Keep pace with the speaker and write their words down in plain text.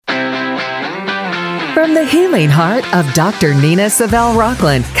From the healing heart of Dr. Nina Savelle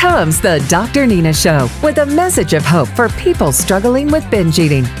Rockland comes the Dr. Nina Show with a message of hope for people struggling with binge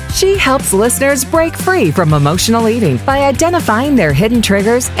eating. She helps listeners break free from emotional eating by identifying their hidden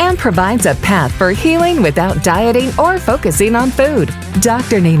triggers and provides a path for healing without dieting or focusing on food.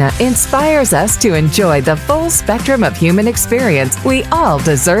 Dr. Nina inspires us to enjoy the full spectrum of human experience we all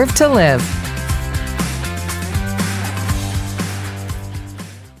deserve to live.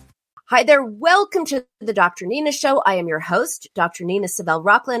 Hi there. Welcome to the Dr. Nina Show. I am your host, Dr. Nina Savelle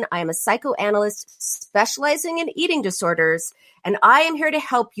Rockland. I am a psychoanalyst specializing in eating disorders, and I am here to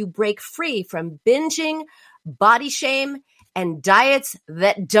help you break free from binging, body shame, and diets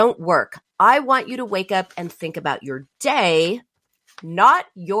that don't work. I want you to wake up and think about your day, not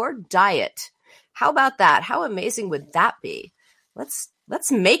your diet. How about that? How amazing would that be? Let's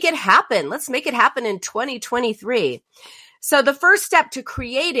make it happen. Let's make it happen in 2023. So the first step to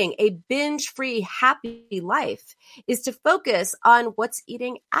creating a binge-free, happy life is to focus on what's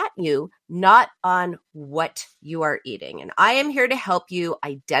eating at you, not on what you are eating. And I am here to help you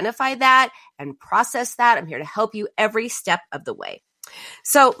identify that and process that. I'm here to help you every step of the way.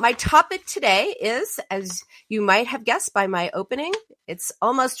 So my topic today is, as you might have guessed by my opening, it's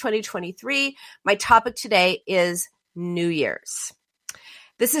almost 2023. My topic today is New Year's.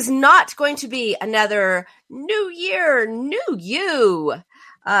 This is not going to be another new year, new you,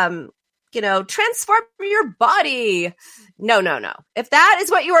 transform your body. No. If that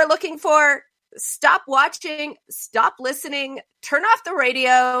is what you are looking for, stop watching, stop listening, turn off the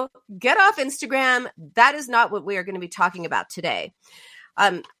radio, get off Instagram. That is not what we are going to be talking about today.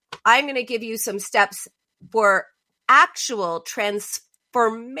 I'm going to give you some steps for actual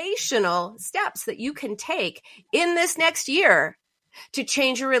transformational steps that you can take in this next year to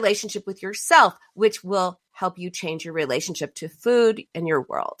change your relationship with yourself, which will help you change your relationship to food and your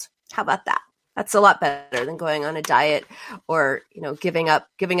world. How about that? That's a lot better than going on a diet or, giving up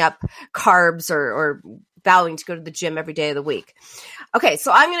carbs or vowing to go to the gym every day of the week. Okay,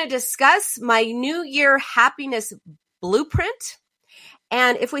 so I'm going to discuss my New Year happiness blueprint.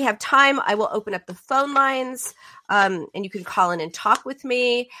 And if we have time, I will open up the phone lines and you can call in and talk with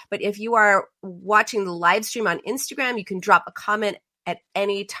me. But if you are watching the live stream on Instagram, you can drop a comment at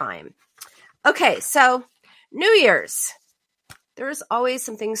any time. Okay, so New Year's. There's always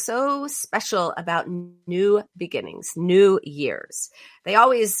something so special about new beginnings, New Year's. They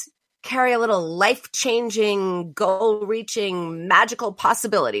always carry a little life-changing, goal-reaching, magical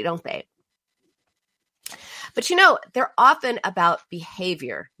possibility, don't they? But they're often about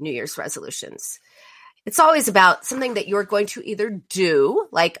behavior, New Year's resolutions. It's always about something that you're going to either do,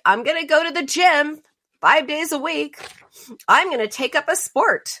 like I'm going to go to the gym 5 days a week. I'm going to take up a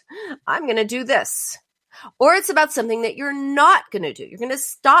sport. I'm going to do this. Or it's about something that you're not going to do. You're going to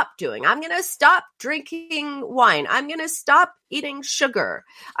stop doing. I'm going to stop drinking wine. I'm going to stop eating sugar.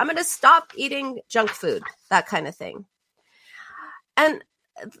 I'm going to stop eating junk food, that kind of thing. And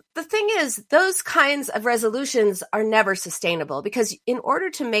the thing is, those kinds of resolutions are never sustainable because in order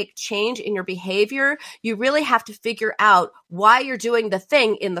to make change in your behavior, you really have to figure out why you're doing the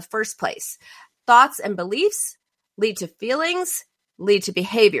thing in the first place. Thoughts and beliefs lead to feelings, lead to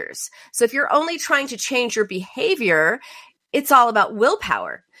behaviors. So if you're only trying to change your behavior, it's all about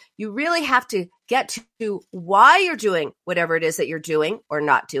willpower. You really have to get to why you're doing whatever it is that you're doing or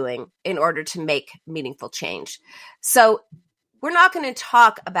not doing in order to make meaningful change. So we're not going to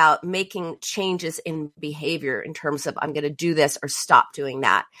talk about making changes in behavior in terms of I'm going to do this or stop doing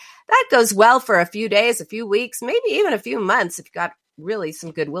that. That goes well for a few days, a few weeks, maybe even a few months if you've got really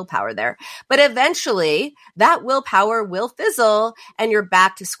some good willpower there. But eventually that willpower will fizzle and you're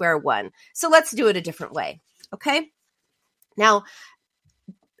back to square one. So let's do it a different way. Okay. Now,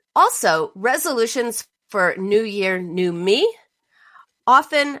 also resolutions for New Year, New Me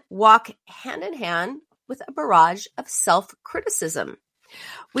often walk hand in hand with a barrage of self-criticism.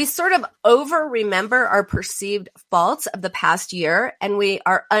 We sort of over-remember our perceived faults of the past year, and we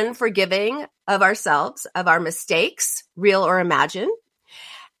are unforgiving of ourselves, of our mistakes, real or imagined.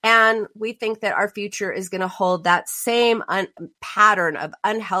 And we think that our future is going to hold that same pattern of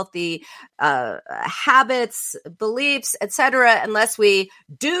unhealthy habits, beliefs, etc., unless we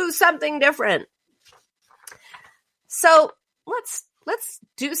do something different. So let's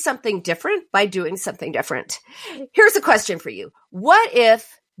do something different by doing something different. Here's a question for you. What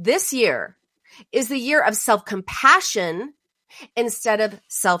if this year is the year of self-compassion instead of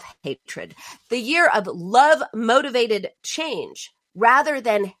self-hatred? The year of love-motivated change rather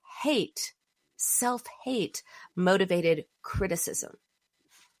than self-hate motivated criticism.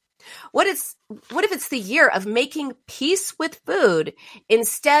 What if it's the year of making peace with food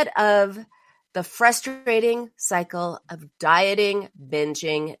instead of the frustrating cycle of dieting,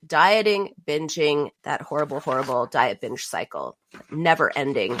 binging, that horrible, horrible diet binge cycle, never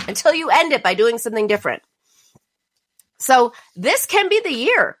ending until you end it by doing something different. So this can be the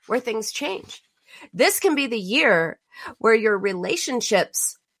year where things change. This can be the year where your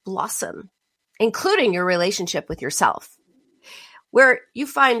relationships blossom, including your relationship with yourself, where you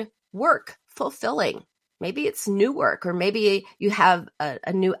find work fulfilling. Maybe it's new work, or maybe you have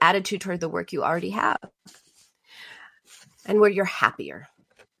a new attitude toward the work you already have, and where you're happier.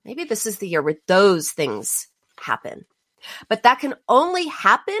 Maybe this is the year where those things happen. But that can only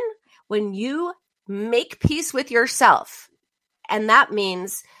happen when you make peace with yourself. And that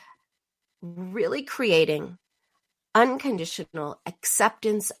means really creating unconditional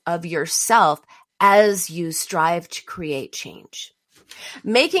acceptance of yourself as you strive to create change.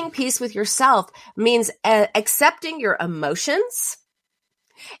 Making peace with yourself means accepting your emotions,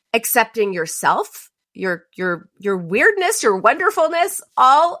 accepting yourself, your weirdness, your wonderfulness,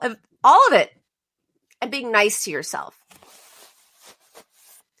 all of it, and being nice to yourself.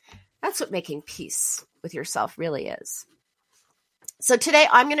 That's what making peace with yourself really is. So today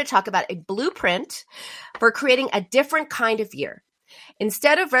I'm going to talk about a blueprint for creating a different kind of year.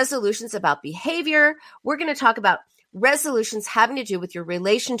 Instead of resolutions about behavior, we're going to talk about resolutions having to do with your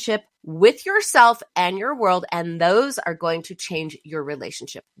relationship with yourself and your world, and those are going to change your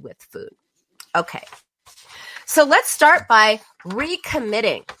relationship with food. Okay, so let's start by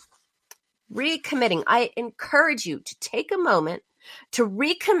recommitting. Recommitting. I encourage you to take a moment to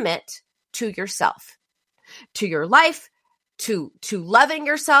recommit to yourself, to your life, to loving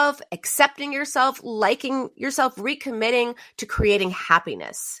yourself, accepting yourself, liking yourself, recommitting to creating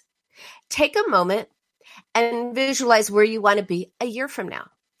happiness. Take a moment and visualize where you want to be a year from now.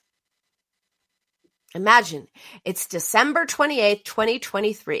 Imagine it's December 28th,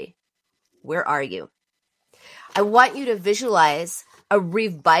 2023. Where are you? I want you to visualize a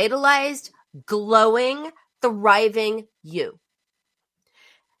revitalized, glowing, thriving you.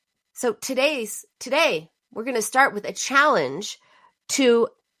 So today, we're going to start with a challenge to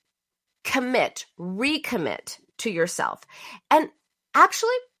recommit to yourself, and actually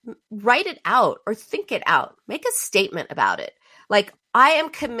write it out or think it out. Make a statement about it. Like, I am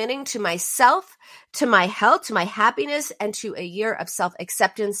committing to myself, to my health, to my happiness, and to a year of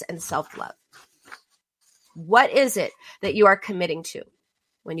self-acceptance and self-love. What is it that you are committing to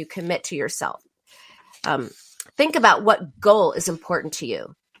when you commit to yourself? Think about what goal is important to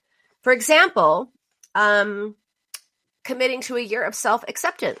you. For example, committing to a year of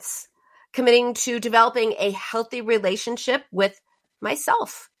self-acceptance, committing to developing a healthy relationship with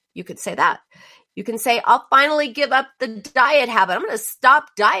myself. You could say that. You can say, I'll finally give up the diet habit. I'm going to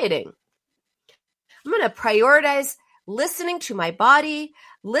stop dieting. I'm going to prioritize listening to my body,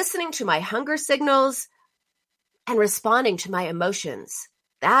 listening to my hunger signals, and responding to my emotions.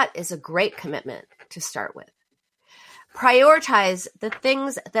 That is a great commitment to start with. Prioritize the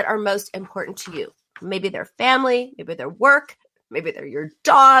things that are most important to you. Maybe they're family, maybe they're work, maybe they're your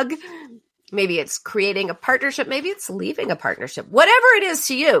dog, maybe it's creating a partnership, maybe it's leaving a partnership. Whatever it is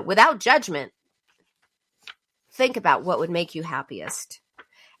to you, without judgment, think about what would make you happiest.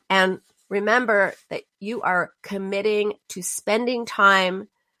 And remember that you are committing to spending time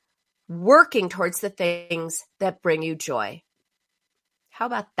working towards the things that bring you joy. How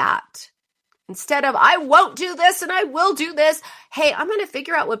about that? Instead of, I won't do this and I will do this. Hey, I'm going to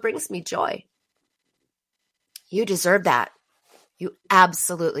figure out what brings me joy. You deserve that. You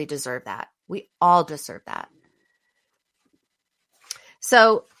absolutely deserve that. We all deserve that.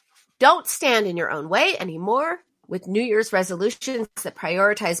 So don't stand in your own way anymore with New Year's resolutions that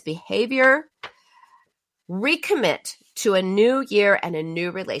prioritize behavior. Recommit to a new year and a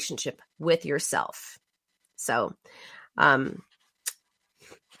new relationship with yourself. So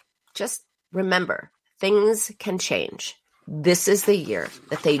just remember, things can change. This is the year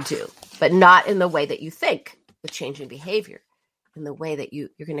that they do, but not in the way that you think with changing behavior, in the way that you're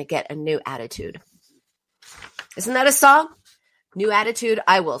going to get a new attitude. Isn't that a song? New attitude,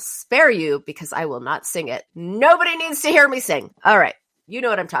 I will spare you because I will not sing it. Nobody needs to hear me sing. All right. You know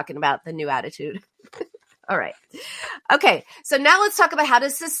what I'm talking about, the new attitude. All right. Okay. So now let's talk about how to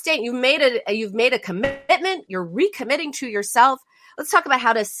sustain. You've made a commitment. You're recommitting to yourself. Let's talk about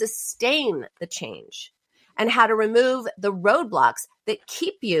how to sustain the change and how to remove the roadblocks that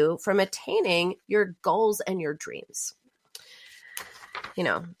keep you from attaining your goals and your dreams. You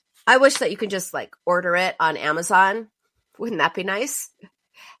know, I wish that you could just order it on Amazon. Wouldn't that be nice?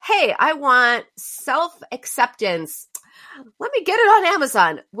 Hey, I want self-acceptance. Let me get it on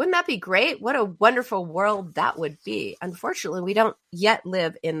Amazon. Wouldn't that be great? What a wonderful world that would be. Unfortunately, we don't yet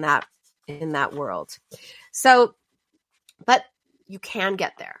live in that in that world. So, but you can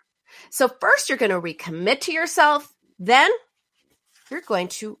get there. So first you're going to recommit to yourself. Then you're going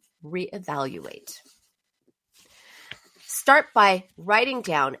to reevaluate. Start by writing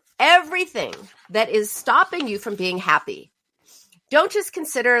down everything that is stopping you from being happy. Don't just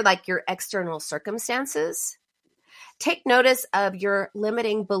consider like your external circumstances. Take notice of your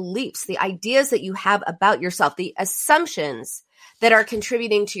limiting beliefs, the ideas that you have about yourself, the assumptions that are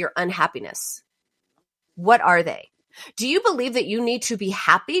contributing to your unhappiness. What are they? Do you believe that you need to be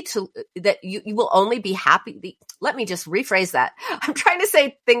happy, that you will only be happy? Let me just rephrase that. I'm trying to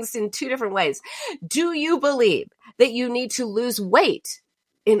say things in two different ways. Do you believe that you need to lose weight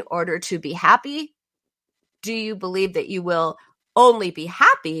in order to be happy? Do you believe that you will only be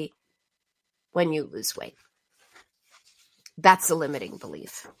happy when you lose weight? That's a limiting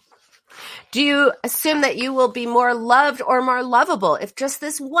belief. Do you assume that you will be more loved or more lovable if just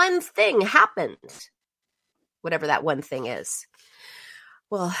this one thing happened? Whatever that one thing is.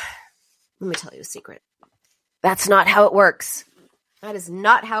 Well, let me tell you a secret. That's not how it works. That is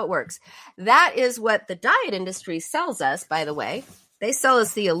not how it works. That is what the diet industry sells us, by the way. They sell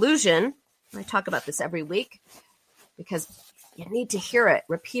us the illusion. I talk about this every week because you need to hear it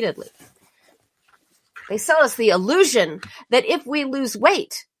repeatedly. They sell us the illusion that if we lose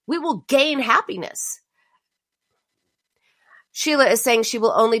weight, we will gain happiness. Sheila is saying she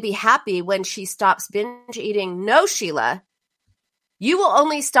will only be happy when she stops binge eating. No, Sheila, you will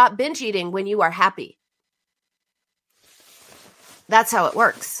only stop binge eating when you are happy. That's how it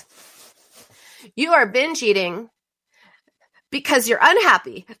works. You are binge eating because you're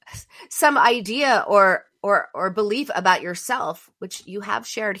unhappy. Some idea or belief about yourself, which you have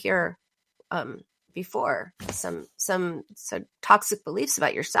shared here before, some toxic beliefs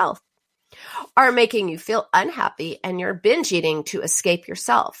about yourself, are making you feel unhappy, and you're binge eating to escape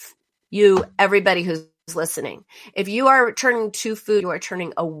yourself. Everybody who's listening, if you are turning to food, you are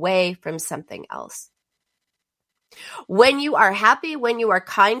turning away from something else. When you are happy, when you are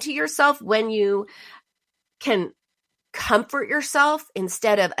kind to yourself, when you can comfort yourself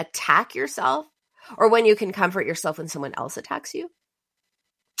instead of attack yourself, or when you can comfort yourself when someone else attacks you,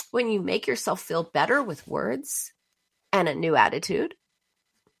 when you make yourself feel better with words and a new attitude,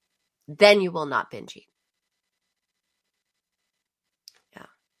 then you will not binge eat.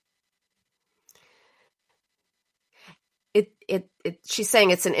 Yeah. She's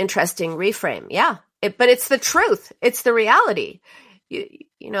saying it's an interesting reframe. Yeah. But it's the truth. It's the reality. You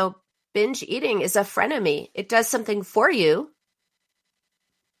know, binge eating is a frenemy. It does something for you,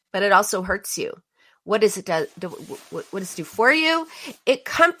 but it also hurts you. What does it do? What does it do for you? It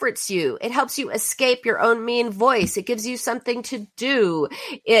comforts you. It helps you escape your own mean voice. It gives you something to do.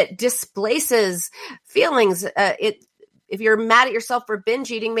 It displaces feelings. If you're mad at yourself for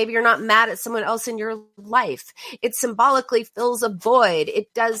binge eating, maybe you're not mad at someone else in your life. It symbolically fills a void.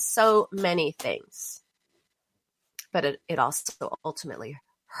 It does so many things. But it also ultimately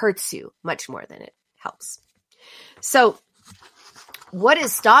hurts you much more than it helps. So, what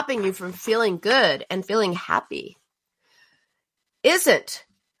is stopping you from feeling good and feeling happy? Isn't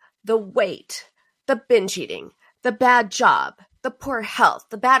the weight, the binge eating, the bad job, the poor health,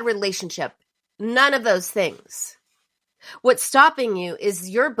 the bad relationship, none of those things. What's stopping you is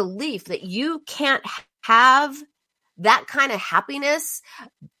your belief that you can't have that kind of happiness,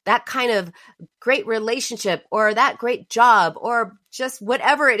 that kind of great relationship, or that great job, or just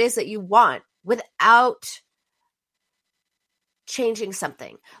whatever it is that you want without changing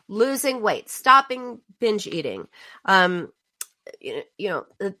something, losing weight, stopping binge eating.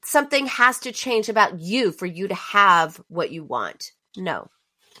 Something has to change about you for you to have what you want. No.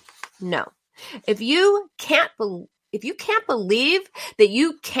 If you can't believe that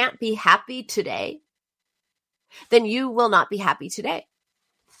you can't be happy today, then you will not be happy today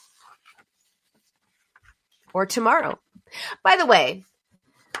or tomorrow. By the way,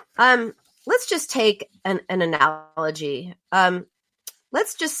 let's just take an analogy.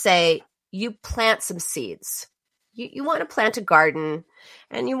 Let's just say you plant some seeds. You want to plant a garden,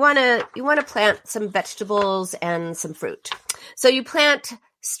 and you want to plant some vegetables and some fruit. So you plant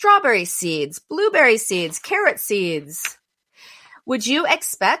strawberry seeds, blueberry seeds, carrot seeds. Would you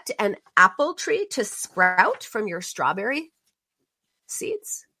expect an apple tree to sprout from your strawberry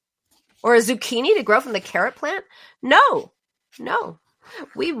seeds? Or a zucchini to grow from the carrot plant? No.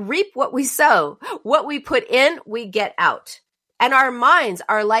 We reap what we sow. What we put in, we get out. And our minds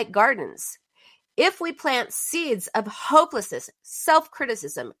are like gardens. If we plant seeds of hopelessness,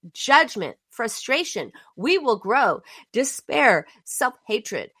 self-criticism, judgment, frustration, we will grow despair,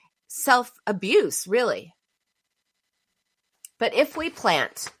 self-hatred, self-abuse, really. But if we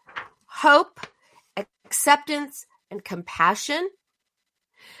plant hope, acceptance, and compassion,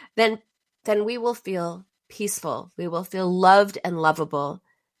 then we will feel peaceful. We will feel loved and lovable.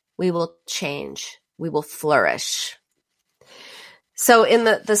 We will change. We will flourish. So in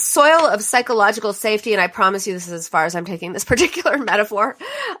the soil of psychological safety, and I promise you this is as far as I'm taking this particular metaphor,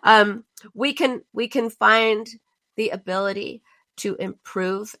 we can find the ability to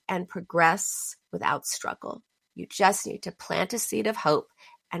improve and progress without struggle. You just need to plant a seed of hope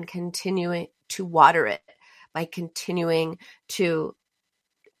and continue to water it by continuing to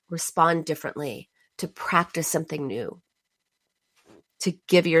respond differently, to practice something new, to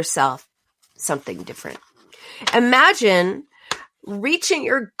give yourself something different. Imagine reaching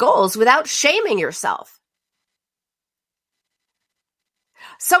your goals without shaming yourself.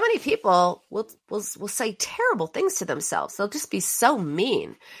 So many people will say terrible things to themselves. They'll just be so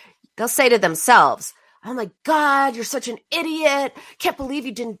mean. They'll say to themselves, "Oh my God, you're such an idiot. Can't believe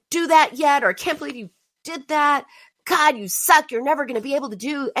you didn't do that yet," or "I can't believe you did that. God, you suck. You're never going to be able to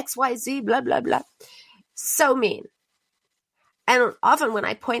do X, Y, Z, blah, blah, blah." So mean. And often when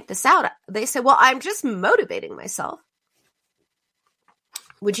I point this out, they say, "Well, I'm just motivating myself."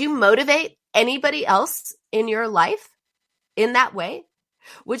 Would you motivate anybody else in your life in that way?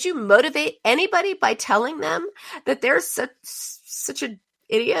 Would you motivate anybody by telling them that they're such an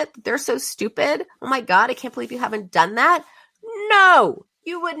idiot, that they're so stupid? "Oh my God, I can't believe you haven't done that." No,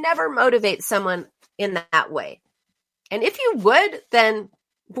 you would never motivate someone in that way. And if you would, then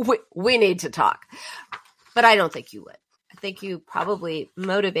we need to talk. But I don't think you would. I think you probably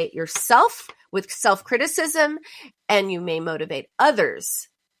motivate yourself with self-criticism, and you may motivate others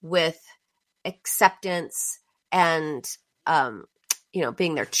with acceptance and,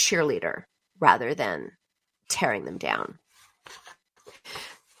 being their cheerleader rather than tearing them down.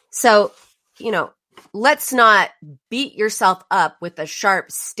 So, let's not beat yourself up with a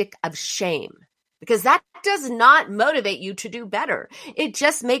sharp stick of shame, because that does not motivate you to do better. It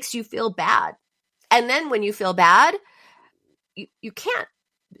just makes you feel bad. And then when you feel bad, you can't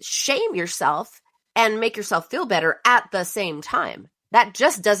shame yourself and make yourself feel better at the same time. That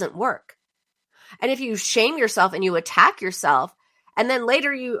just doesn't work. And if you shame yourself and you attack yourself, and then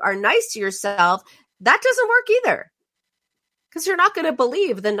later you are nice to yourself, that doesn't work either, because you're not going to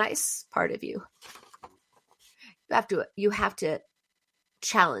believe the nice part of you. You have to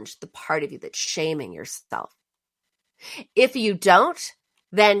challenge the part of you that's shaming yourself. If you don't,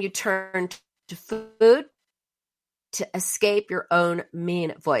 then you turn to food to escape your own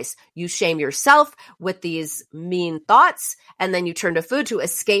mean voice. You shame yourself with these mean thoughts, and then you turn to food to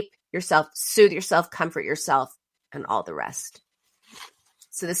escape yourself, soothe yourself, comfort yourself, and all the rest.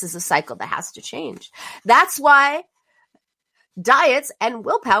 So this is a cycle that has to change. That's why diets and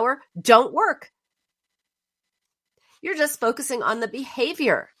willpower don't work. You're just focusing on the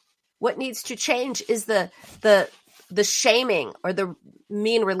behavior. What needs to change is the shaming or the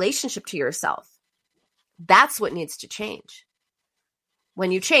mean relationship to yourself. That's what needs to change.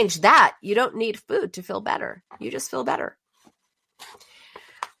 When you change that, you don't need food to feel better. You just feel better.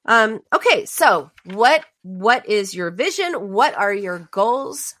 Okay, so what is your vision? What are your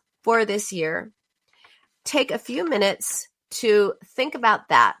goals for this year? Take a few minutes to think about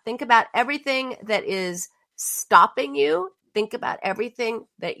that. Think about everything that is stopping you. Think about everything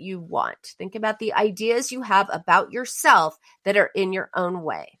that you want. Think about the ideas you have about yourself that are in your own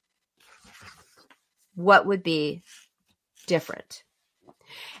way. What would be different?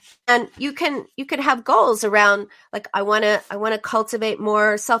 And you can have goals around, like, I want to cultivate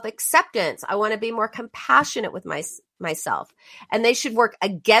more self-acceptance. I want to be more compassionate with myself. And they should work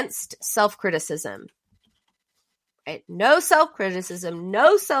against self-criticism. Right? No self-criticism,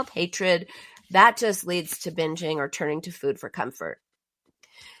 no self-hatred. That just leads to binging or turning to food for comfort.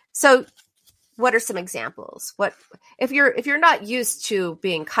 So what are some examples? What if you're not used to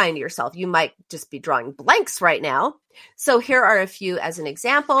being kind to yourself, you might just be drawing blanks right now. So here are a few as an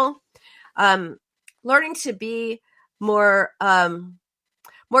example. Learning to be more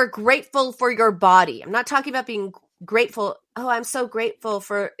grateful for your body. I'm not talking about being grateful. Oh, I'm so grateful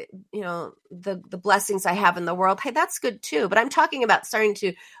for, the blessings I have in the world. Hey, that's good too. But I'm talking about starting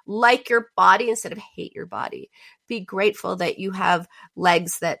to like your body instead of hate your body. Be grateful that you have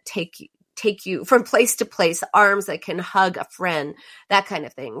legs that take you from place to place, arms that can hug a friend, that kind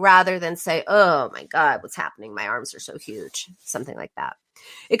of thing, rather than say, "Oh my God, what's happening? My arms are so huge," something like that.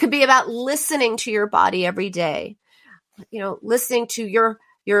 It could be about listening to your body every day, listening to your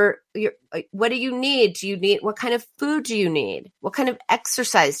what do you need? What kind of food do you need? What kind of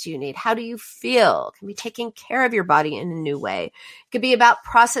exercise do you need? How do you feel? It can be taking care of your body in a new way. It could be about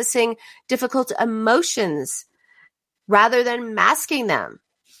processing difficult emotions rather than masking them.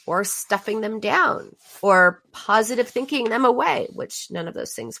 or stuffing them down or positive thinking them away, which none of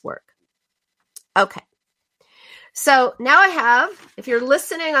those things work. Okay. So now I have, if you're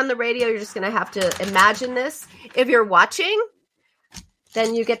listening on the radio, you're just going to have to imagine this. If you're watching,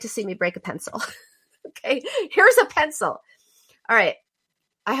 then you get to see me break a pencil. Okay. Here's a pencil. All right.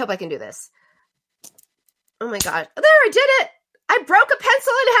 I hope I can do this. Oh my God. There, I did it. I broke a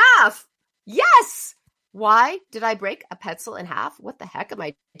pencil in half. Yes. Why did I break a pencil in half? What the heck am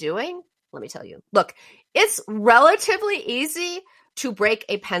I doing? Let me tell you. Look, it's relatively easy to break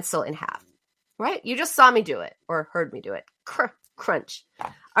a pencil in half, right? You just saw me do it or heard me do it. Crunch.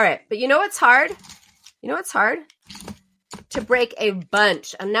 All right. But you know what's hard? You know what's hard? To break a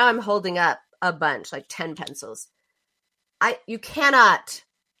bunch. And now I'm holding up a bunch, like 10 pencils. You cannot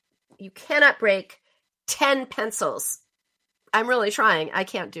break 10 pencils. I'm really trying. I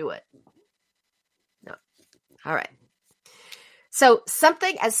can't do it. No. All right. So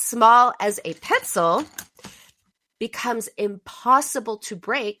something as small as a pencil becomes impossible to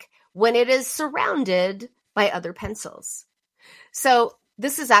break when it is surrounded by other pencils. So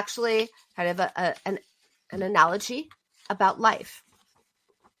this is actually kind of an analogy about life.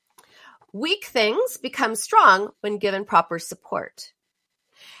 Weak things become strong when given proper support.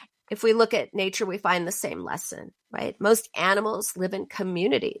 If we look at nature, we find the same lesson, right? Most animals live in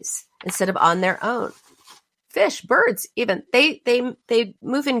communities instead of on their own. Fish, birds, even, they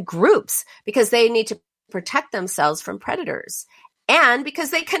move in groups because they need to protect themselves from predators and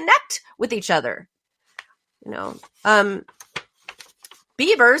because they connect with each other.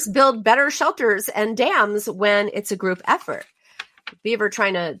 Beavers build better shelters and dams when it's a group effort. Beaver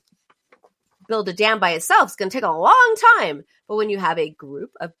trying to build a dam by itself is going to take a long time. But when you have a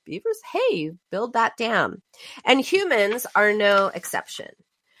group of beavers, hey, you build that dam. And humans are no exception.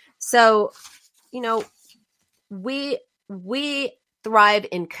 So, we thrive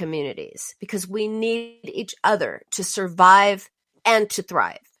in communities because we need each other to survive and to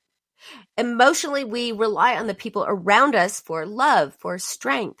thrive. Emotionally, we rely on the people around us for love, for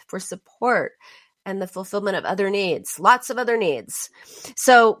strength, for support, and the fulfillment of other needs, lots of other needs.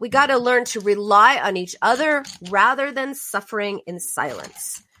 So we got to learn to rely on each other rather than suffering in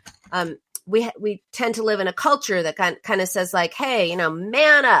silence. We tend to live in a culture that kind of says like, hey,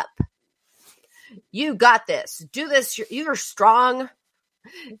 man up. You got this. Do this. You're strong.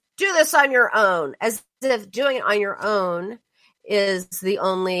 Do this on your own, as if doing it on your own is the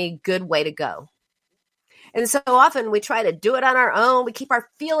only good way to go. And so often we try to do it on our own. We keep our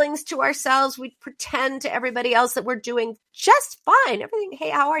feelings to ourselves. We pretend to everybody else that we're doing just fine. Everything. Hey,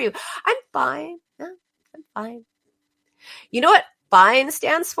 how are you? I'm fine. Yeah, I'm fine. You know what fine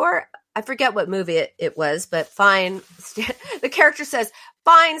stands for? I forget what movie it was, but fine. The character says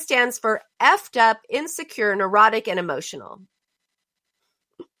fine stands for effed up, insecure, neurotic, and emotional.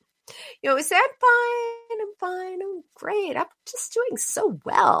 We say, I'm fine, I'm great, I'm just doing so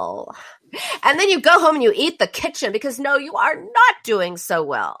well. And then you go home and you eat the kitchen because no, you are not doing so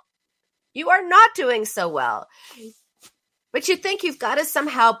well. You are not doing so well. But you think you've got to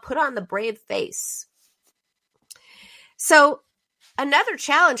somehow put on the brave face. So another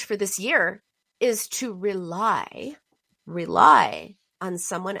challenge for this year is to rely on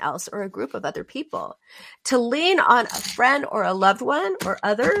someone else or a group of other people, to lean on a friend or a loved one or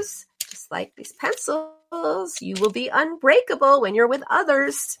others. Just like these pencils, you will be unbreakable when you're with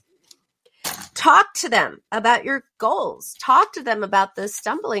others. Talk to them about your goals. Talk to them about the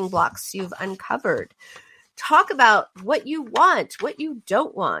stumbling blocks you've uncovered. Talk about what you want, what you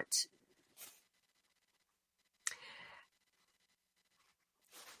don't want.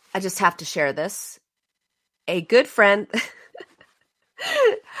 I just have to share this. A good friend...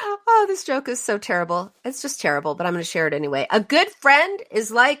 Oh, this joke is so terrible. It's just terrible, but I'm going to share it anyway. A good friend is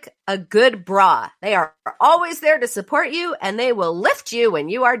like a good bra. They are always there to support you, and they will lift you when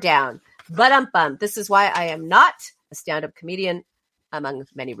you are down. But this is why I am not a stand-up comedian, among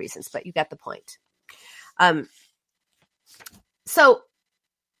many reasons, but you get the point. So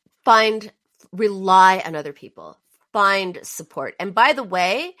rely on other people. Find support. And by the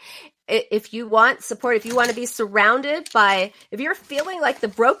way, if you want support, if you want to be surrounded by, if you're feeling like the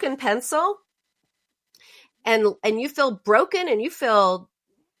broken pencil and you feel broken and you feel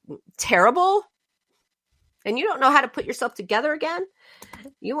terrible and you don't know how to put yourself together again,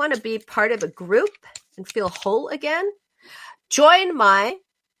 you want to be part of a group and feel whole again, join my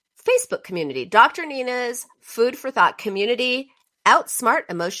Facebook community, Dr. Nina's Food for Thought community, Outsmart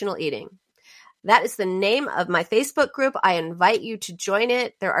Emotional Eating. That is the name of my Facebook group. I invite you to join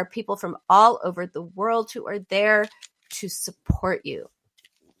it. There are people from all over the world who are there to support you.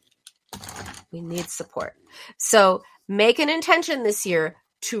 We need support. So make an intention this year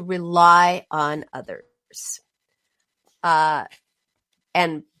to rely on others.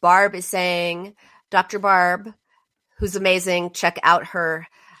 And Barb is saying, Dr. Barb, who's amazing, check out her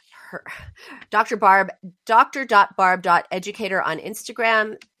Dr. Barb, dr.barb.educator on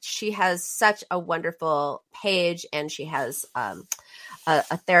Instagram. She has such a wonderful page, and she has a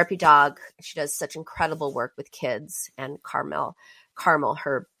therapy dog. She does such incredible work with kids, and Carmel,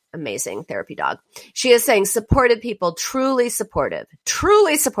 her amazing therapy dog. She is saying supportive people, truly supportive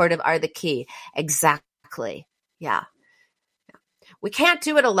are the key. Exactly. Yeah. We can't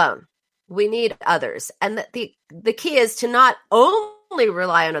do it alone. We need others. And the key is to not only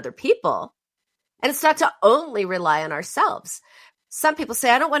rely on other people, and it's not to only rely on ourselves. Some people say,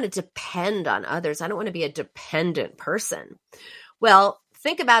 I don't want to depend on others. I don't want to be a dependent person. Well,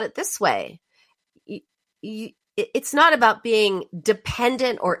 think about it this way. It's not about being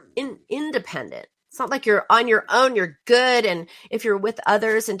dependent or independent. It's not like you're on your own, you're good. And if you're with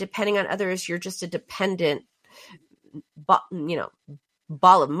others and depending on others, you're just a dependent,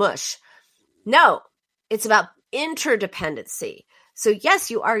 ball of mush. No, it's about interdependency. So yes,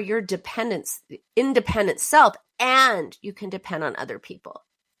 you are your independent self, and you can depend on other people.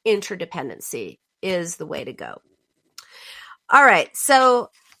 Interdependency is the way to go. All right. So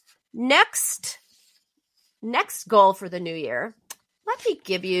next goal for the new year, let me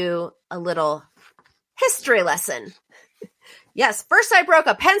give you a little history lesson. Yes, first I broke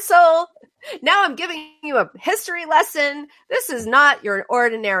a pencil. Now I'm giving you a history lesson. This is not your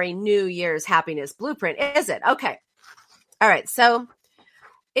ordinary New Year's happiness blueprint, is it? Okay. All right. So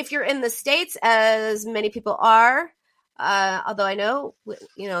if you're in the States, as many people are, although I know,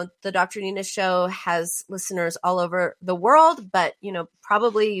 the Dr. Nina Show has listeners all over the world, but,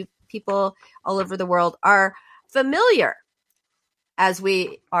 probably people all over the world are familiar, as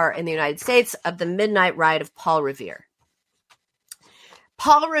we are in the United States, of the Midnight Ride of Paul Revere.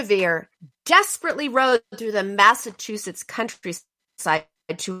 Paul Revere desperately rode through the Massachusetts countryside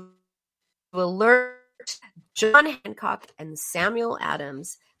to alert John Hancock and Samuel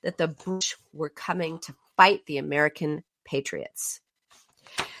Adams that the British were coming to fight the American patriots.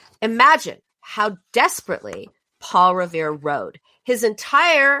 Imagine how desperately Paul Revere rode. His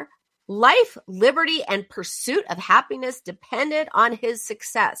entire life, liberty, and pursuit of happiness depended on his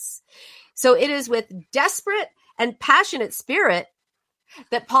success. So it is with desperate and passionate spirit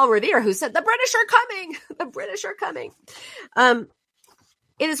that Paul Revere, who said, the British are coming.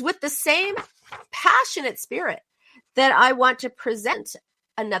 It is with the same passionate spirit that I want to present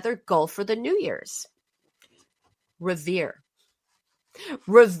another goal for the New Year's. Revere.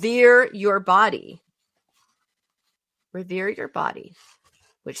 Revere your body. Revere your body,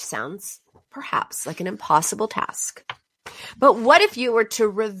 which sounds perhaps like an impossible task. But what if you were to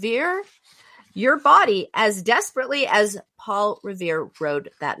revere your body as desperately as Paul Revere rode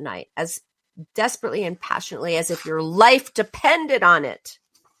that night, as desperately and passionately as if your life depended on it?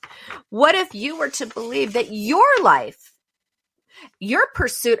 What if you were to believe that your life, your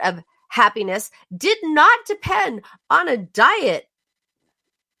pursuit of happiness, did not depend on a diet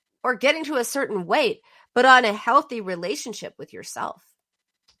or getting to a certain weight, but on a healthy relationship with yourself?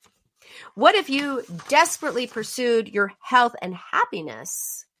 What if you desperately pursued your health and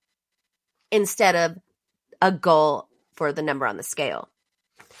happiness instead of a goal for the number on the scale?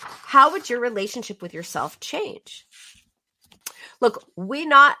 How would your relationship with yourself change? Look, we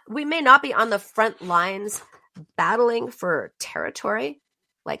may not be on the front lines battling for territory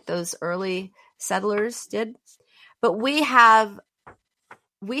like those early settlers did, but we have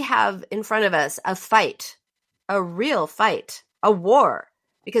in front of us a fight, a real fight, a war,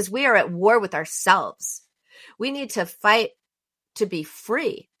 because we are at war with ourselves. We need to fight to be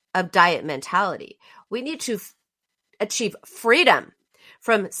free of diet mentality. We need to achieve freedom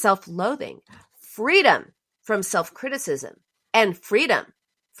from self-loathing, freedom from self-criticism, and freedom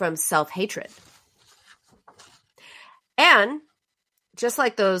from self-hatred. And just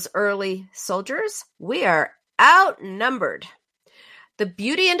like those early soldiers, we are outnumbered. The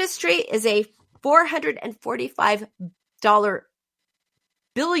beauty industry is a $445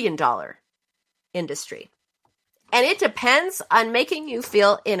 billion industry, and it depends on making you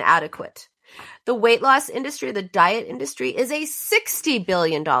feel inadequate. The weight loss industry, the diet industry, is a $60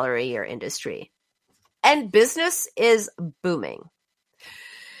 billion a year industry, and business is booming.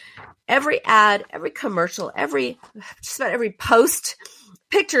 Every ad, every commercial, just about every post,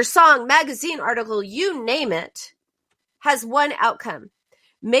 picture, song, magazine article, you name it, has one outcome: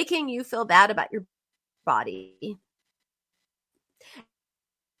 making you feel bad about your body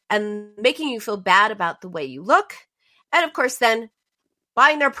and making you feel bad about the way you look. And of course, then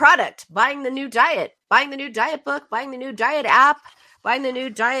buying their product, buying the new diet book, buying the new diet app, buying the new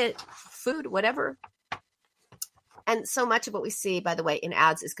diet food, whatever. And so much of what we see, by the way, in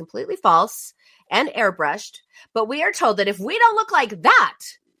ads is completely false and airbrushed. But we are told that if we don't look like that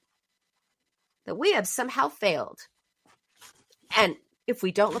we have somehow failed. And if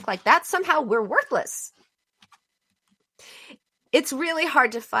we don't look like that, somehow we're worthless. It's really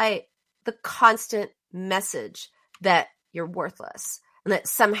hard to fight the constant message that you're worthless and that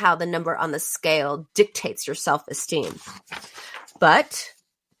somehow the number on the scale dictates your self-esteem. But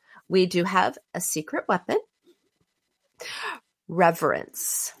we do have a secret weapon.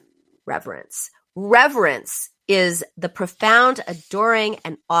 Reverence. Reverence is the profound, adoring,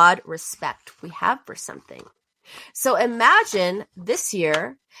 and awed respect we have for something. So imagine this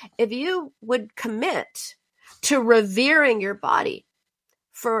year if you would commit to revering your body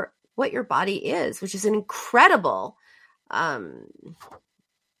for what your body is, which is an incredible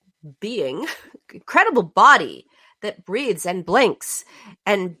being, incredible body that breathes and blinks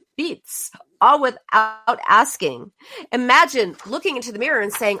and beats all without asking. Imagine looking into the mirror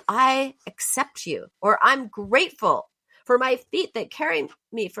and saying, I accept you, or I'm grateful for my feet that carry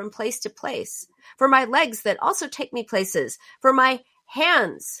me from place to place, for my legs that also take me places, for my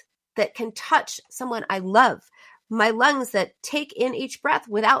hands that can touch someone I love, my lungs that take in each breath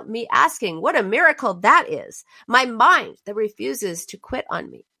without me asking. What a miracle that is. My mind that refuses to quit on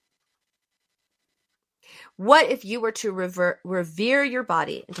me. What if you were to revere your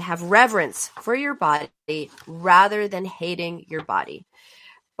body and to have reverence for your body rather than hating your body?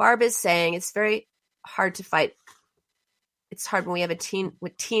 Barb is saying it's very hard to fight. It's hard when we have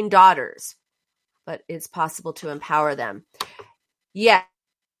teen daughters, but it's possible to empower them.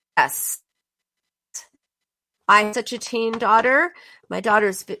 Yes. I have such a teen daughter. My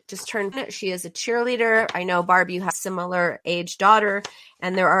daughter's just turned, she is a cheerleader. I know, Barb, you have a similar age daughter,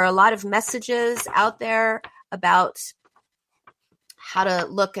 and there are a lot of messages out there about how to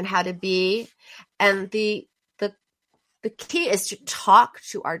look and how to be. And the key is to talk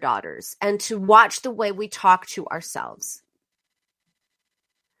to our daughters and to watch the way we talk to ourselves.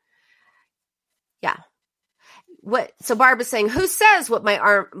 Yeah. So Barb is saying, who says what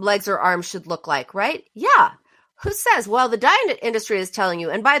my legs or arms should look like, right? Yeah. Who says? Well, the diet industry is telling you.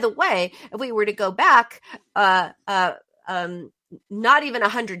 And by the way, if we were to go back, not even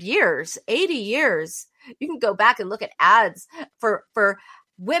 100 years, 80 years, you can go back and look at ads for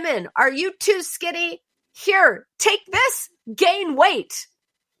women. Are you too skinny? Here, take this, gain weight.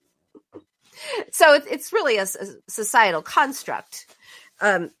 So it's really a societal construct.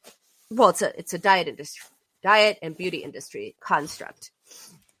 Well, it's a diet and beauty industry construct.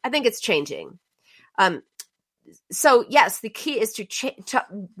 I think it's changing. So yes, the key is to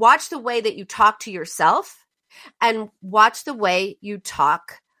watch the way that you talk to yourself and watch the way you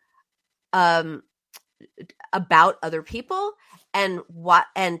talk about other people and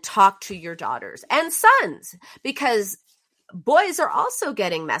talk to your daughters and sons, because boys are also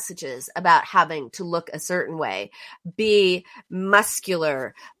getting messages about having to look a certain way, be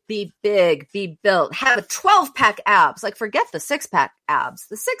muscular, be big, be built, have a 12-pack abs. Like, forget the 6-pack abs.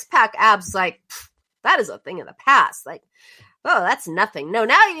 The 6-pack abs, like, that is a thing in the past. Like, oh, that's nothing. No,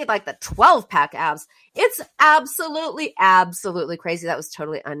 now you need like the 12-pack abs. It's absolutely crazy. That was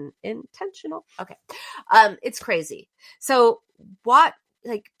totally unintentional. Okay. It's crazy. So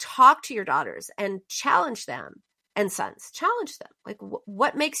talk to your daughters and challenge them, and sons, challenge them. Like,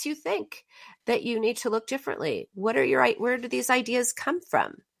 what makes you think that you need to look differently? Where do these ideas come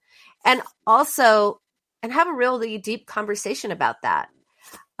from? And also, and have a really deep conversation about that.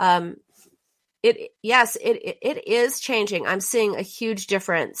 It is changing. I'm seeing a huge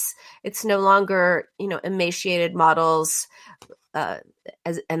difference. It's no longer, emaciated models, as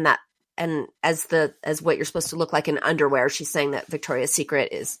what you're supposed to look like in underwear. She's saying that Victoria's Secret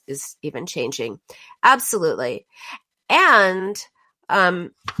is even changing. Absolutely. And,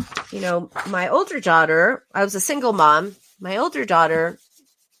 my older daughter, I was a single mom. My older daughter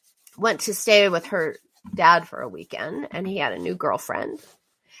went to stay with her dad for a weekend, and he had a new girlfriend.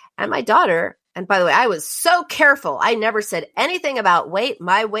 And my daughter, and by the way, I was so careful. I never said anything about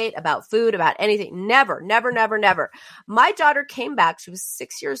my weight, about food, about anything. Never. My daughter came back. She was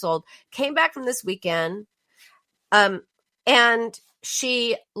 6 years old, came back from this weekend. And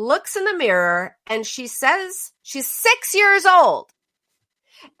she looks in the mirror and she says, she's 6 years old.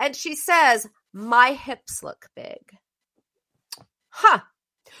 And she says, my hips look big. Huh.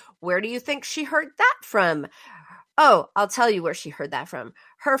 Where do you think she heard that from? Oh, I'll tell you where she heard that from.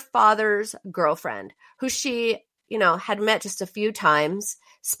 Her father's girlfriend, who she, had met just a few times,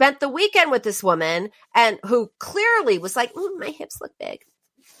 spent the weekend with this woman, and who clearly was like, my hips look big.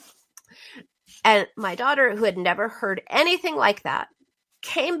 And my daughter, who had never heard anything like that,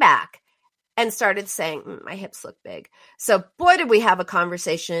 came back and started saying, my hips look big. So boy, did we have a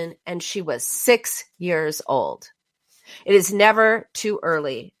conversation, and she was 6 years old. It is never too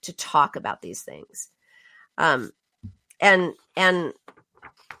early to talk about these things. And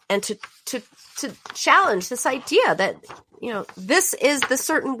to challenge this idea that, this is the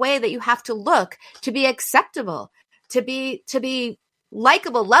certain way that you have to look to be acceptable, to be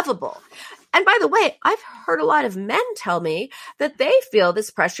likable, lovable. And by the way, I've heard a lot of men tell me that they feel this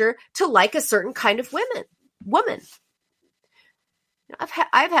pressure to like a certain kind of woman.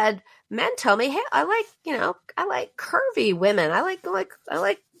 I've had men tell me, hey, I like curvy women. I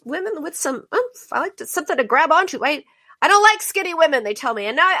like women with some oomph. I like something to grab onto. I don't like skinny women, they tell me.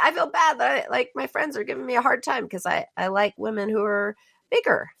 And now I feel bad that my friends are giving me a hard time because I like women who are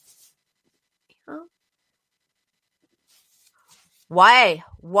bigger. Why?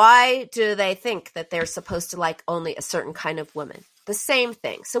 Why do they think that they're supposed to like only a certain kind of woman? The same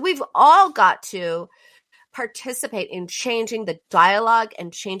thing. So we've all got to participate in changing the dialogue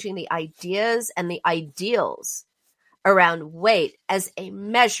and changing the ideas and the ideals around weight as a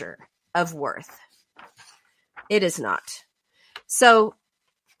measure of worth. It is not. So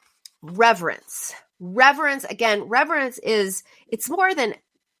reverence, again, it's more than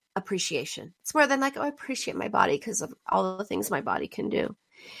appreciation. It's more than I appreciate my body because of all the things my body can do.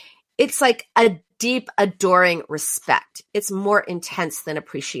 It's like a deep, adoring respect. It's more intense than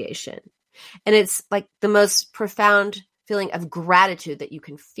appreciation. And it's like the most profound feeling of gratitude that you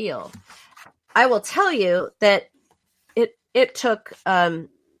can feel. I will tell you that it took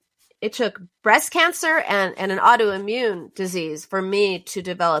breast cancer and an autoimmune disease for me to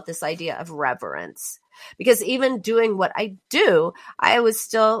develop this idea of reverence. Because even doing what I do, I was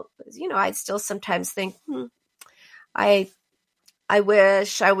still, I'd still sometimes think, I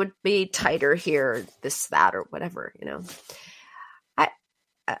wish I would be tighter here, this, that, or whatever,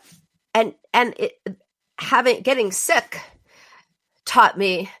 Getting sick taught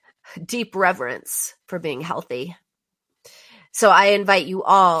me deep reverence for being healthy. So I invite you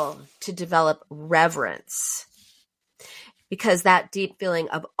all to develop reverence, because that deep feeling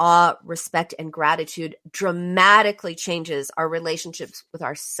of awe, respect, and gratitude dramatically changes our relationships with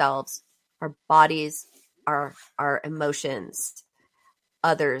ourselves, our bodies, our emotions,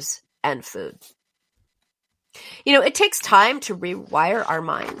 others, and food. It takes time to rewire our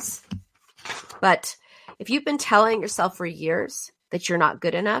minds. But if you've been telling yourself for years that you're not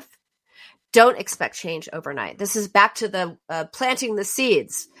good enough, don't expect change overnight. This is back to the planting the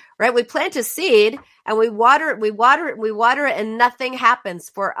seeds, right? We plant a seed and we water it, and nothing happens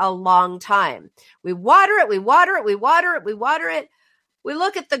for a long time. We water it. We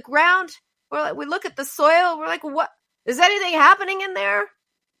look at the ground. We look at the soil. We're like, what? Is anything happening in there?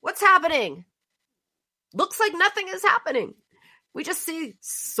 What's happening? Looks like nothing is happening. We just see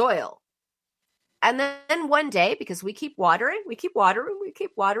soil. And then one day, because we keep watering, we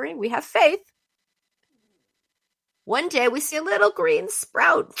have faith. One day we see a little green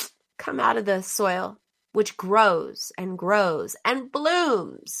sprout come out of the soil, which grows and grows and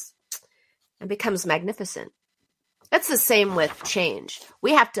blooms and becomes magnificent. That's the same with change.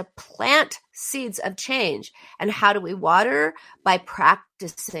 We have to plant seeds of change. And how do we water? By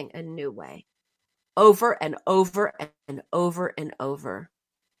practicing a new way over and over and over and over.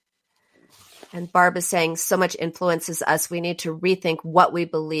 And Barb is saying, so much influences us. We need to rethink what we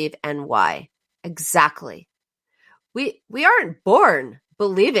believe and why. Exactly. We aren't born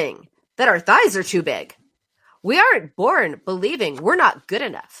believing that our thighs are too big. We aren't born believing we're not good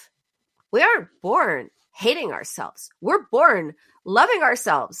enough. We aren't born hating ourselves. We're born loving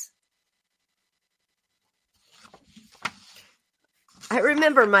ourselves. I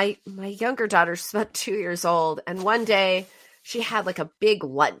remember my younger daughter's about 2 years old, and one day she had like a big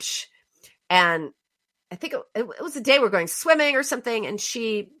lunch. And I think it was a day we're going swimming or something, and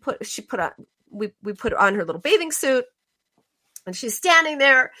we put on her little bathing suit, and she's standing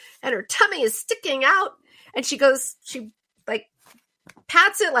there, and her tummy is sticking out, and she like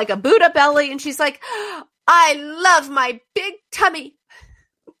pats it like a Buddha belly, and she's like, I love my big tummy.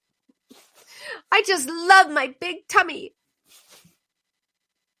 I just love my big tummy.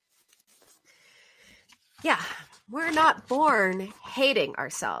 Yeah. We're not born hating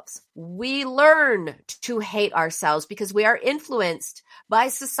ourselves. We learn to hate ourselves because we are influenced by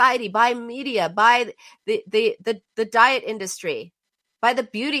society, by media, by the diet industry, by the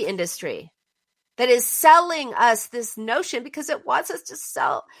beauty industry that is selling us this notion because it wants us to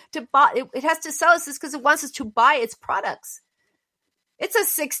sell, to buy. It has to sell us this because it wants us to buy its products. It's a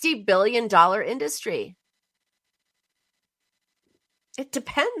 $60 billion industry. It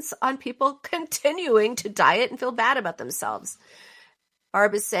depends on people continuing to diet and feel bad about themselves.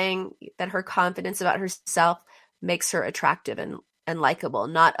 Barb is saying that her confidence about herself makes her attractive and likable,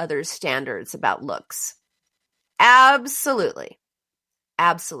 not others' standards about looks. Absolutely.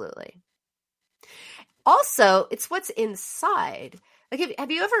 Absolutely. Also, it's what's inside. Like,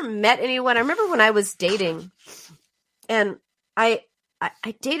 have you ever met anyone? I remember when I was dating, and I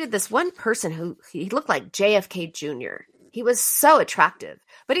dated this one person who he looked like JFK Jr. He was so attractive,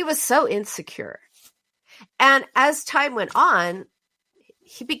 but he was so insecure. And as time went on,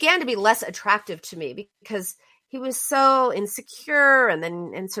 he began to be less attractive to me because he was so insecure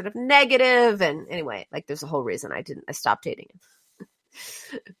and sort of negative. And anyway, like there's a whole reason I stopped dating him.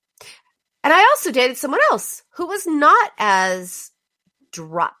 And I also dated someone else who was not as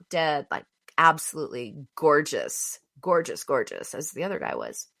drop dead, like absolutely gorgeous as the other guy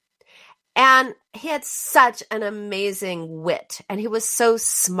was. And he had such an amazing wit, and he was so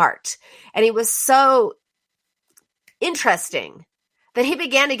smart, and he was so interesting that he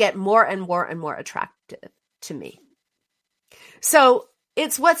began to get more and more and more attractive to me. So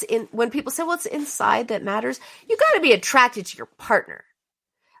it's what's in, when people say, well, it's inside that matters, you got to be attracted to your partner.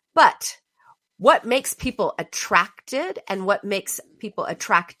 But what makes people attracted and what makes people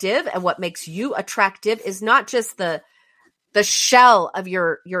attractive and what makes you attractive is not just the shell of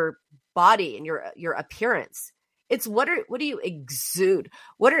your body and your appearance. It's what do you exude?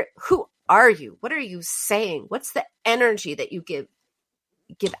 Who are you? What are you saying? What's the energy that you give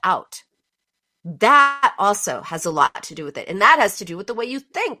out? That also has a lot to do with it. And that has to do with the way you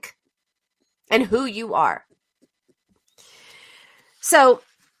think and who you are. So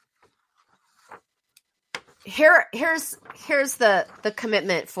here's the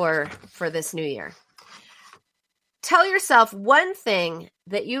commitment for this new year. Tell yourself one thing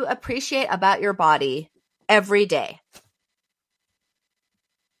that you appreciate about your body every day.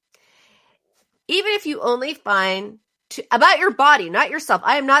 Even if you only find about your body, not yourself.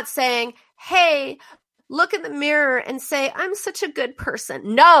 I am not saying, hey, look in the mirror and say, I'm such a good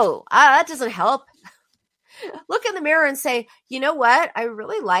person. No, that doesn't help. Look in the mirror and say, you know what? I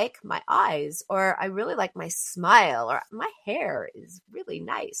really like my eyes, or I really like my smile, or my hair is really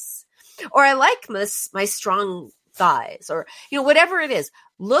nice, or I like my strong thighs, or, whatever it is.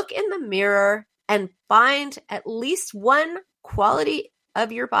 Look in the mirror and find at least one quality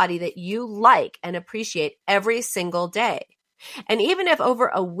of your body that you like and appreciate every single day. And even if over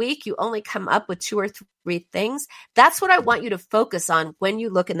a week you only come up with 2 or 3 things, that's what I want you to focus on when you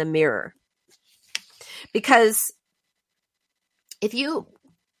look in the mirror. Because if you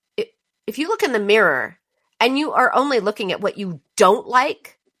look in the mirror and you are only looking at what you don't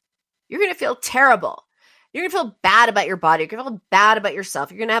like, you're going to feel terrible. You're going to feel bad about your body. You're going to feel bad about yourself.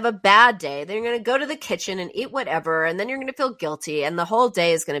 You're going to have a bad day. Then you're going to go to the kitchen and eat whatever, and then you're going to feel guilty, and the whole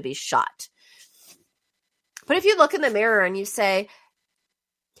day is going to be shot. But if you look in the mirror and you say,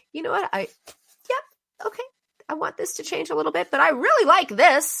 you know what, okay, I want this to change a little bit, but I really like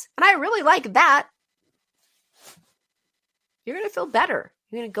this, and I really like that, you're going to feel better.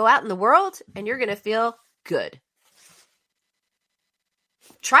 You're going to go out in the world, and you're going to feel good.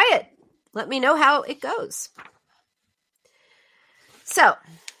 Try it. Let me know how it goes. So,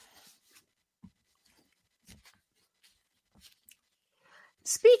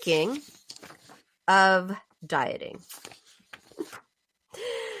 speaking of dieting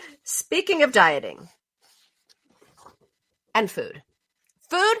and food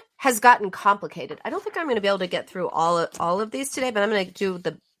has gotten complicated. I don't think I'm going to be able to get through all of these today, but I'm going to do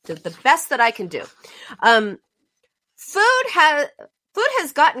the best that I can do. Food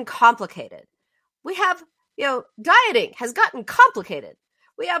has gotten complicated. We have, dieting has gotten complicated.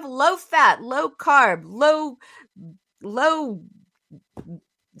 We have low fat, low carb, low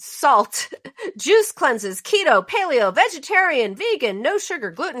salt, juice cleanses, keto, paleo, vegetarian, vegan, no sugar,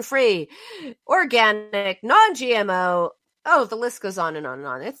 gluten-free, organic, non-GMO. Oh, the list goes on and on and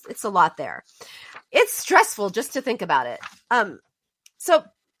on. It's a lot there. It's stressful just to think about it. But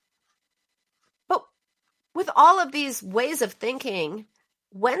with all of these ways of thinking,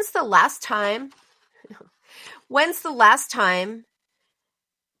 when's the last time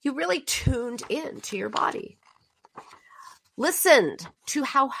you really tuned in to your body? Listened to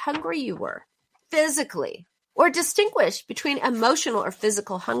how hungry you were physically, or distinguished between emotional or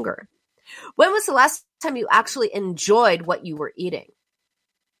physical hunger. When was the last time you actually enjoyed what you were eating?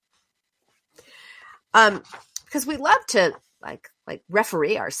 Because we love to like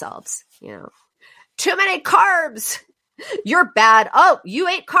referee ourselves, Too many carbs. You're bad. Oh, you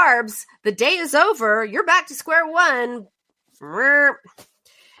ate carbs. The day is over. You're back to square one.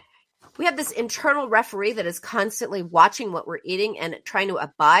 We have this internal referee that is constantly watching what we're eating and trying to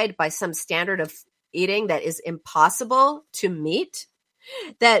abide by some standard of eating that is impossible to meet.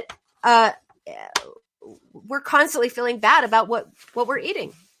 that we're constantly feeling bad about what we're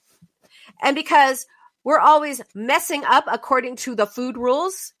eating. And because we're always messing up according to the food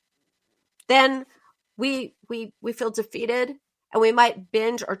rules, then we feel defeated, and we might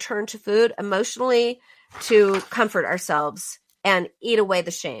binge or turn to food emotionally to comfort ourselves and eat away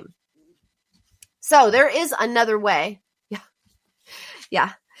the shame. So there is another way.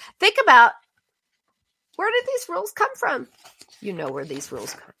 Yeah. Think about, where did these rules come from? You know where these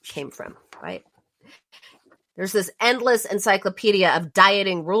rules came from, right? There's this endless encyclopedia of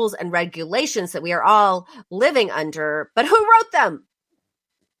dieting rules and regulations that we are all living under. But who wrote them?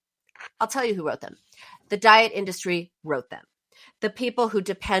 I'll tell you who wrote them. The diet industry wrote them. The people who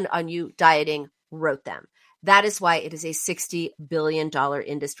depend on you dieting wrote them. That is why it is a $60 billion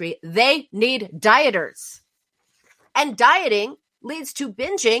industry. They need dieters. And dieting leads to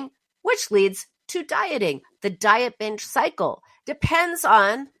binging, which leads to dieting. The diet binge cycle depends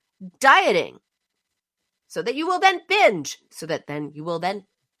on dieting, so that you will then binge, so that then you will then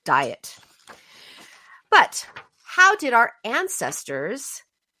diet. But how did our ancestors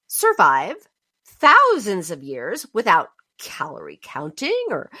survive thousands of years without calorie counting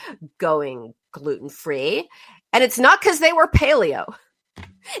or going gluten-free? And it's not because they were paleo.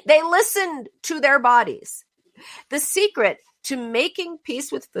 They listened to their bodies. The secret to making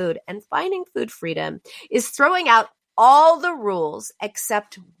peace with food and finding food freedom is throwing out all the rules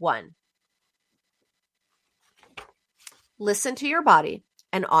except one. Listen to your body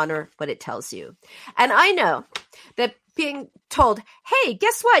and honor what it tells you. And I know that being told, hey,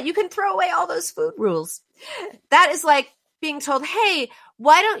 guess what? You can throw away all those food rules. That is like being told, hey,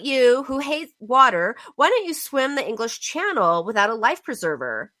 why don't you, who hate water, why don't you swim the English Channel without a life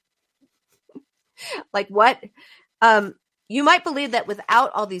preserver? Like what? You might believe that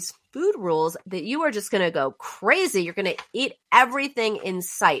without all these food rules that you are just going to go crazy. You're going to eat everything in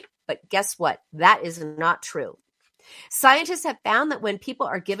sight. But guess what? That is not true. Scientists have found that when people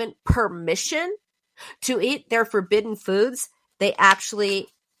are given permission to eat their forbidden foods, they actually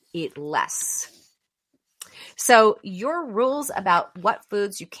eat less. So your rules about what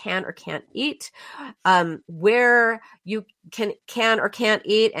foods you can or can't eat, where you can or can't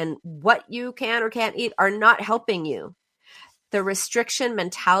eat, and what you can or can't eat are not helping you. The restriction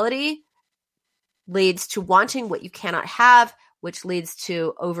mentality leads to wanting what you cannot have, which leads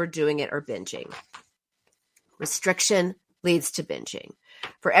to overdoing it or binging. Restriction leads to binging.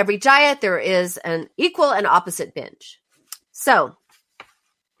 For every diet, there is an equal and opposite binge. So,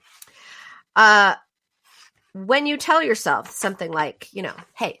 when you tell yourself something like,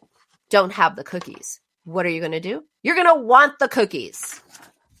 hey, don't have the cookies, what are you going to do? You're going to want the cookies.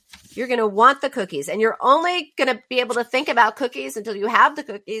 You're going to want the cookies, and you're only going to be able to think about cookies until you have the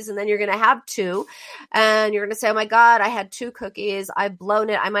cookies, and then you're going to have two, and you're going to say, oh my God, I had 2 cookies. I've blown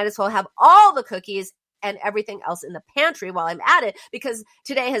it. I might as well have all the cookies and everything else in the pantry while I'm at it, because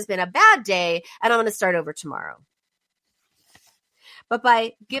today has been a bad day and I'm going to start over tomorrow. But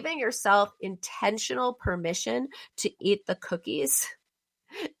by giving yourself intentional permission to eat the cookies,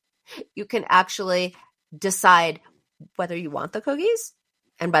 you can actually decide whether you want the cookies.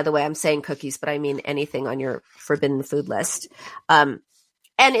 And by the way, I'm saying cookies, but I mean anything on your forbidden food list. And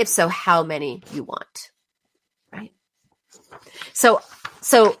if so, how many you want, right? So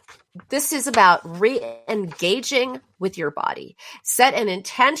this is about re-engaging with your body. Set an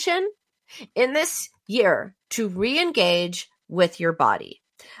intention in this year to re-engage with your body.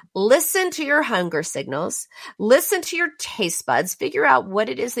 Listen to your hunger signals. Listen to your taste buds. Figure out what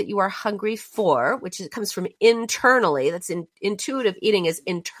it is that you are hungry for, which comes from internally. That's intuitive eating is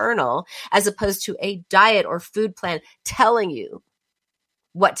internal, as opposed to a diet or food plan telling you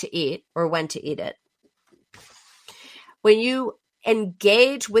what to eat or when to eat it. When you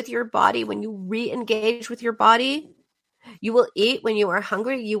engage with your body, when you re-engage with your body, you will eat when you are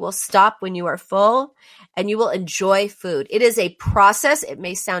hungry, you will stop when you are full, and you will enjoy food. It is a process. It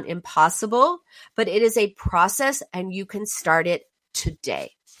may sound impossible, but it is a process, and you can start it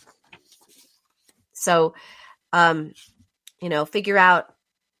today. So, figure out,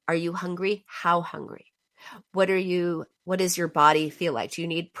 are you hungry? How hungry? What does your body feel like? Do you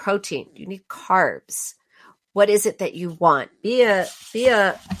need protein? Do you need carbs? What is it that you want?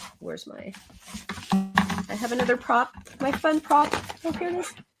 Where's I have another prop, my fun prop. Oh, here it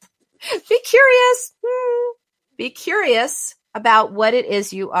is. Be curious. Be curious about what it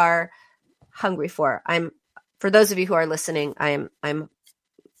is you are hungry for. For those of you who are listening, I'm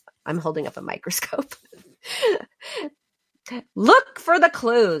holding up a microscope. Look for the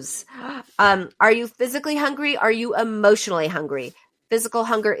clues. Are you physically hungry? Are you emotionally hungry? Physical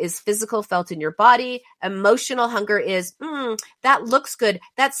hunger is physical, felt in your body. Emotional hunger is, that looks good.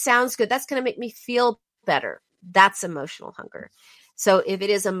 That sounds good. That's going to make me feel better. That's emotional hunger. So if it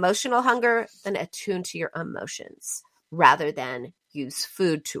is emotional hunger, then attune to your emotions rather than use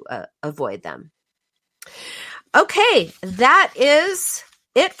food to avoid them. Okay, that is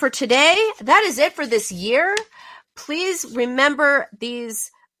it for today. That is it for this year. Please remember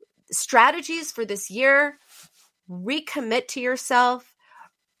these strategies for this year. Recommit to yourself,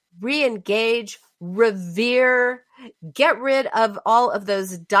 re-engage, revere, get rid of all of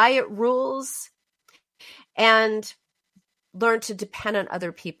those diet rules, and learn to depend on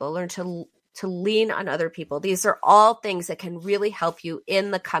other people, learn to lean on other people. These are all things that can really help you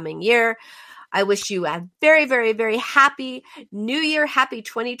in the coming year. I wish you a very, very, very happy New Year, happy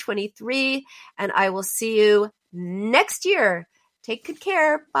 2023, and I will see you next year. Take good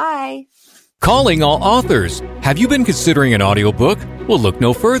care. Bye. Calling all authors. Have you been considering an audiobook? Well, look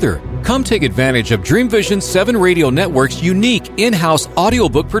no further. Come take advantage of Dream Vision 7 Radio Network's unique in-house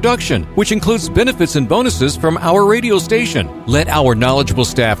audiobook production, which includes benefits and bonuses from our radio station. Let our knowledgeable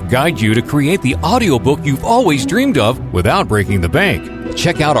staff guide you to create the audiobook you've always dreamed of without breaking the bank.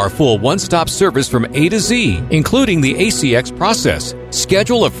 Check out our full one-stop service from A to Z, including the ACX process.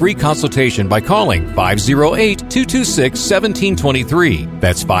 Schedule a free consultation by calling 508-226-1723.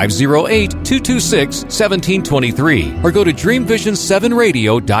 That's 508-226-1723. Or go to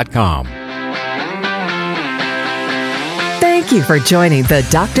dreamvision7radio.com. Thank you for joining the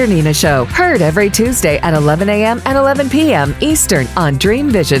Dr. Nina Show, heard every Tuesday at 11 a.m. and 11 p.m. Eastern on Dream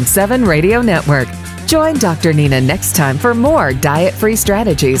Vision 7 Radio Network. Join Dr. Nina next time for more diet-free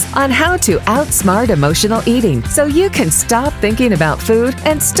strategies on how to outsmart emotional eating so you can stop thinking about food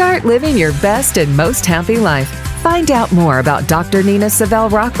and start living your best and most happy life. Find out more about Dr. Nina Savelle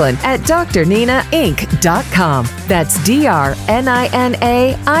Rocklin at drninainc.com. That's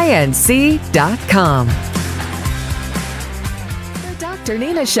drninainc.com. Dr.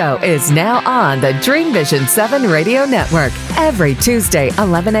 Nina Show is now on the Dream Vision 7 Radio Network every Tuesday,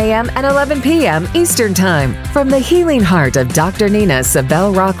 11 a.m. and 11 p.m. Eastern Time. From the healing heart of Dr. Nina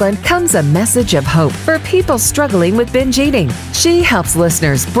Savelle Rocklin comes a message of hope for people struggling with binge eating. She helps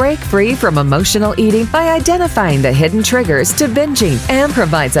listeners break free from emotional eating by identifying the hidden triggers to binging and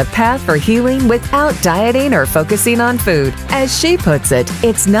provides a path for healing without dieting or focusing on food. As she puts it,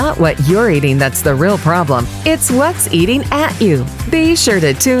 it's not what you're eating that's the real problem. It's what's eating at you. Be sure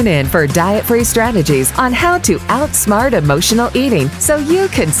to tune in for diet-free strategies on how to outsmart emotional eating so you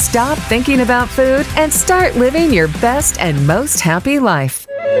can stop thinking about food and start living your best and most happy life.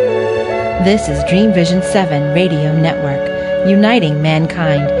 This is Dream Vision 7 Radio Network, uniting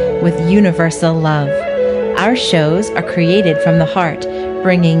mankind with universal love. Our shows are created from the heart,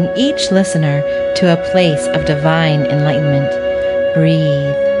 bringing each listener to a place of divine enlightenment.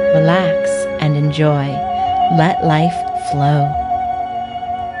 Breathe, relax, and enjoy. Let life flow.